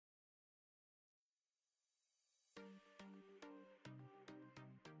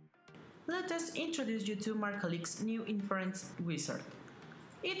let us introduce you to Marcalyc's new Inference wizard.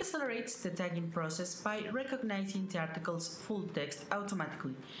 It accelerates the tagging process by recognizing the article's full text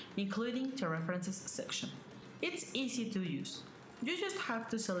automatically, including the references section. It's easy to use. You just have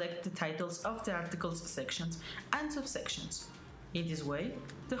to select the titles of the article's sections and subsections. In this way,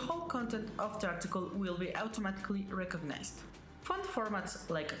 the whole content of the article will be automatically recognized. Font formats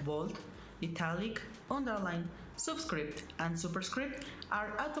like bold, italic, underline, subscript, and superscript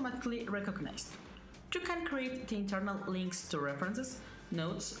are automatically recognized. You can create the internal links to references,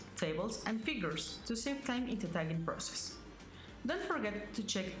 notes, tables, and figures to save time in the tagging process. Don't forget to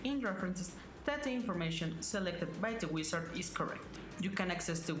check in references that the information selected by the wizard is correct. You can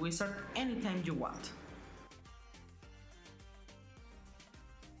access the wizard anytime you want.